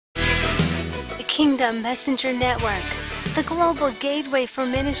Kingdom Messenger Network, the global gateway for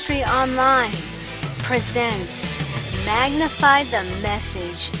ministry online, presents Magnify the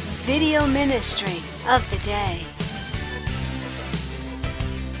Message video ministry of the day.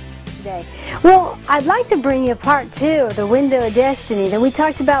 Well, I'd like to bring you part 2 of the Window of Destiny that we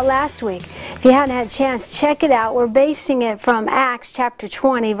talked about last week. If you hadn't had a chance, check it out. We're basing it from Acts chapter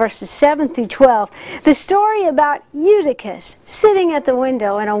 20, verses 7 through 12. The story about Eutychus sitting at the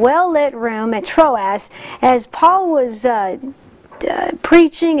window in a well-lit room at Troas as Paul was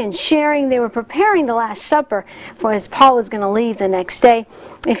preaching and sharing. They were preparing the Last Supper for as Paul was going to leave the next day.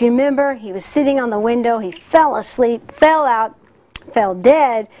 If you remember, he was sitting on the window. He fell asleep, fell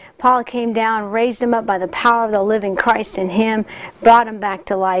dead. Paul came down, raised him up by the power of the living Christ in him, brought him back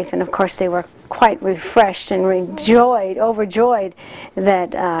to life, and of course they were quite refreshed and overjoyed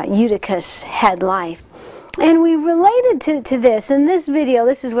that Eutychus had life. And we related to this. In this video,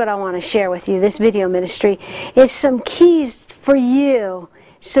 this is what I want to share with you. This video ministry is some keys for you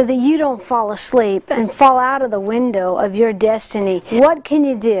so that you don't fall asleep and fall out of the window of your destiny. What can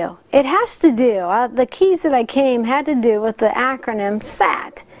you do? It has to do, the keys that I came had to do with the acronym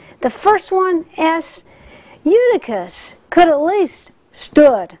SAT. The first one, S, Eutychus could at least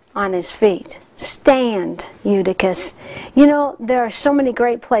stood on his feet. Stand, Eutychus. You know, there are so many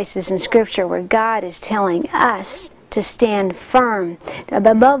great places in Scripture where God is telling us to stand firm.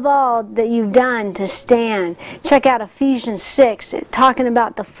 Above all that you've done, to stand. Check out Ephesians 6, talking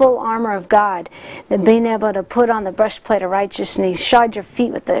about the full armor of God, that being able to put on the breastplate of righteousness, shod your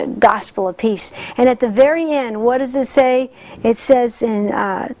feet with the gospel of peace. And at the very end, what does it say? It says in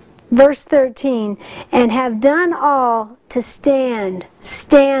verse 13, and have done all to stand.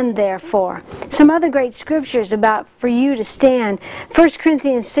 Stand therefore. Some other great scriptures about for you to stand. 1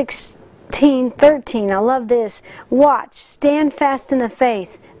 Corinthians 6:13, I love this. Watch, stand fast in the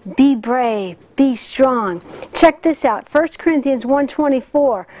faith, be brave, be strong. Check this out, 1 Corinthians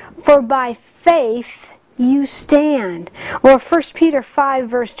 1:24, for by faith you stand. Or 1 Peter 5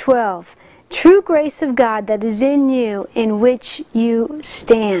 verse 12, true grace of God that is in you, in which you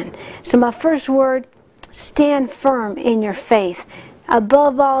stand. So my first word, stand firm in your faith.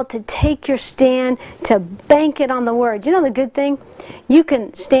 Above all, to take your stand, to bank it on the Word. You know the good thing? You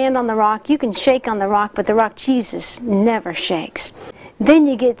can stand on the rock, you can shake on the rock, but the rock Jesus never shakes. Then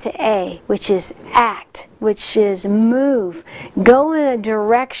you get to A, which is act, which is move. Go in a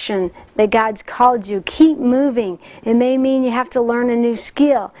direction that God's called you. Keep moving. It may mean you have to learn a new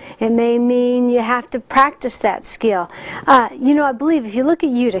skill. It may mean you have to practice that skill. You know, I believe if you look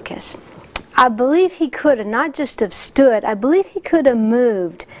at Eutychus, I believe he could have not just have stood, I believe he could have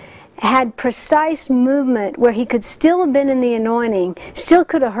moved, had precise movement where he could still have been in the anointing, still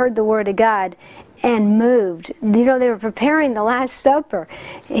could have heard the Word of God, and moved. You know, they were preparing the Last Supper.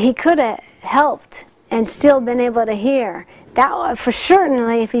 He could have helped and still been able to hear. That for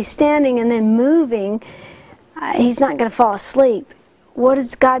certainly, if he's standing and then moving, he's not going to fall asleep. What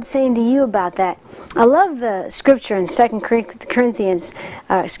is God saying to you about that? I love the scripture in 2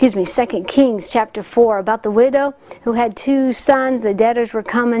 Kings chapter 4 about the widow who had 2 sons. The debtors were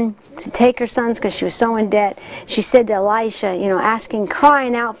coming to take her sons because she was so in debt. She said to Elisha, you know, asking,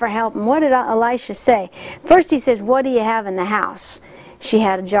 crying out for help. And what did Elisha say? First he says, what do you have in the house? She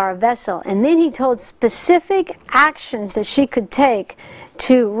had a jar of vessel. And then he told specific actions that she could take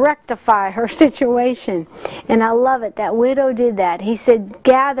to rectify her situation. And I love it. That widow did that. He said,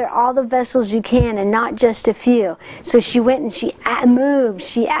 gather all the vessels you can and not just a few. So she went and she moved.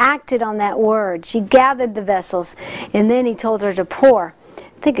 She acted on that word. She gathered the vessels. And then he told her to pour.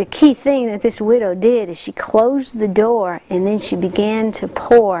 I think a key thing that this widow did is she closed the door and then she began to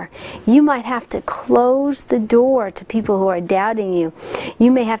pour. You might have to close the door to people who are doubting you.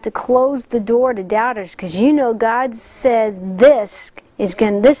 You may have to close the door to doubters because you know God says this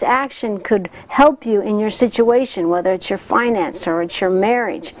action could help you in your situation, whether it's your finance or it's your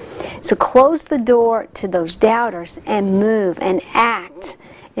marriage. So close the door to those doubters and move and act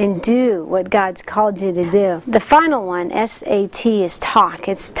and do what God's called you to do. The final one, S-A-T, is talk.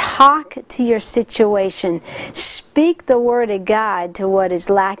 It's talk to your situation. Speak the Word of God to what is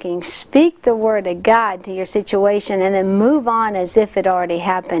lacking. Speak the Word of God to your situation and then move on as if it already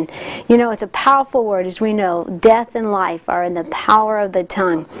happened. You know, it's a powerful word. As we know, death and life are in the power of the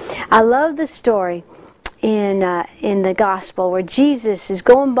tongue. I love the story in the gospel where Jesus is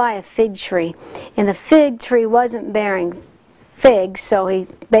going by a fig tree and the fig tree wasn't bearing figs, so he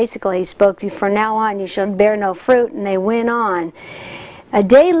spoke to you, from now on you shall bear no fruit, and they went on. A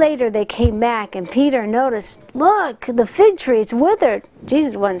day later they came back and Peter noticed, look, the fig tree is withered.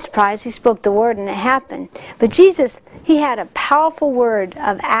 Jesus wasn't surprised. He spoke the word and it happened. But Jesus, he had a powerful word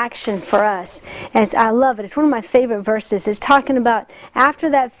of action for us. As I love it. It's one of my favorite verses. It's talking about after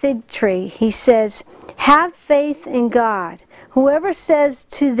that fig tree, he says, have faith in God. Whoever says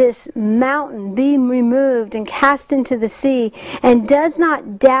to this mountain, be removed and cast into the sea, and does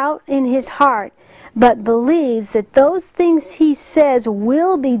not doubt in his heart, but believes that those things he says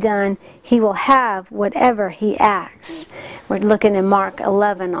will be done, he will have whatever he asks. We're looking in Mark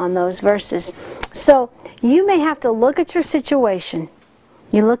 11 on those verses. So you may have to look at your situation.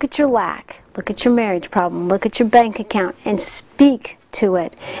 You look at your lack, look at your marriage problem, look at your bank account, and speak to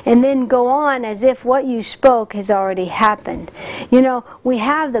it. And then go on as if what you spoke has already happened. You know, we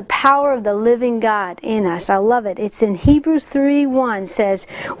have the power of the living God in us. I love it. It's in Hebrews 3:1 says,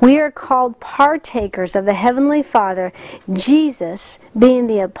 we are called partakers of the Heavenly Father, Jesus being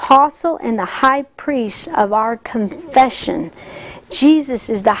the apostle and the high priest of our confession. Jesus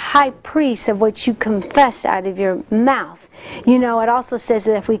is the high priest of what you confess out of your mouth. You know, it also says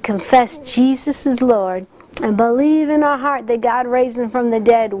that if we confess Jesus is Lord and believe in our heart that God raised him from the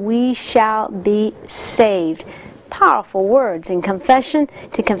dead, we shall be saved. Powerful words in confession.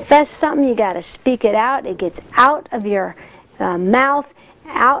 To confess something, you got to speak it out. It gets out of your mouth,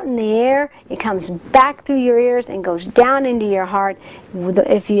 out in the air. It comes back through your ears and goes down into your heart.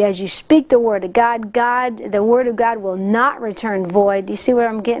 As you speak the word of God, the word of God will not return void. Do you see where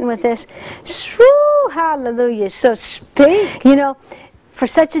I'm getting with this? Hallelujah. So speak. You know, for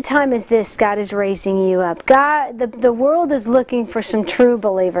such a time as this, God is raising you up. The world is looking for some true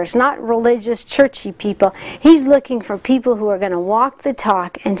believers, not religious, churchy people. He's looking for people who are going to walk the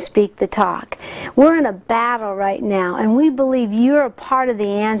talk and speak the talk. We're in a battle right now, and we believe you're a part of the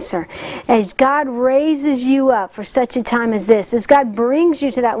answer. As God raises you up for such a time as this, as God brings you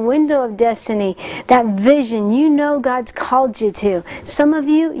to that window of destiny, that vision you know God's called you to. Some of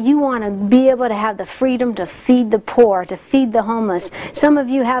you, you want to be able to have the freedom to feed the poor, to feed the homeless. Some of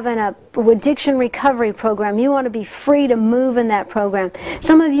you have an addiction recovery program. You want to be free to move in that program.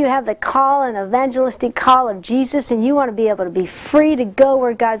 Some of you have the call, an evangelistic call of Jesus, and you want to be able to be free to go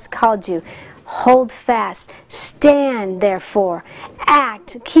where God's called you. Hold fast. Stand, therefore.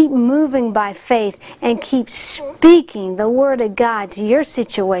 Act. Keep moving by faith, and keep speaking the Word of God to your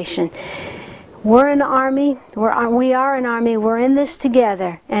situation. We're an army. We are an army. We're in this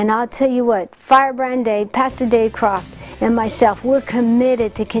together. And I'll tell you what, Firebrand Dave, Pastor Dave Croft, and myself, we're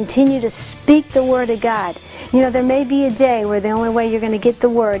committed to continue to speak the Word of God. You know, there may be a day where the only way you're going to get the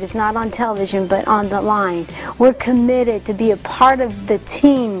Word is not on television, but on the line. We're committed to be a part of the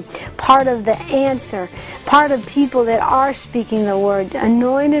team, part of the answer, part of people that are speaking the Word,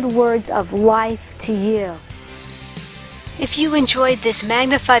 anointed words of life to you. If you enjoyed this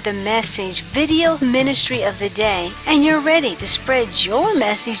Magnify the Message video ministry of the day and you're ready to spread your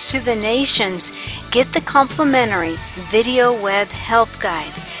message to the nations, get the complimentary video web help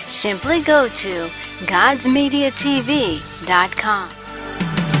guide. Simply go to godsmediatv.com.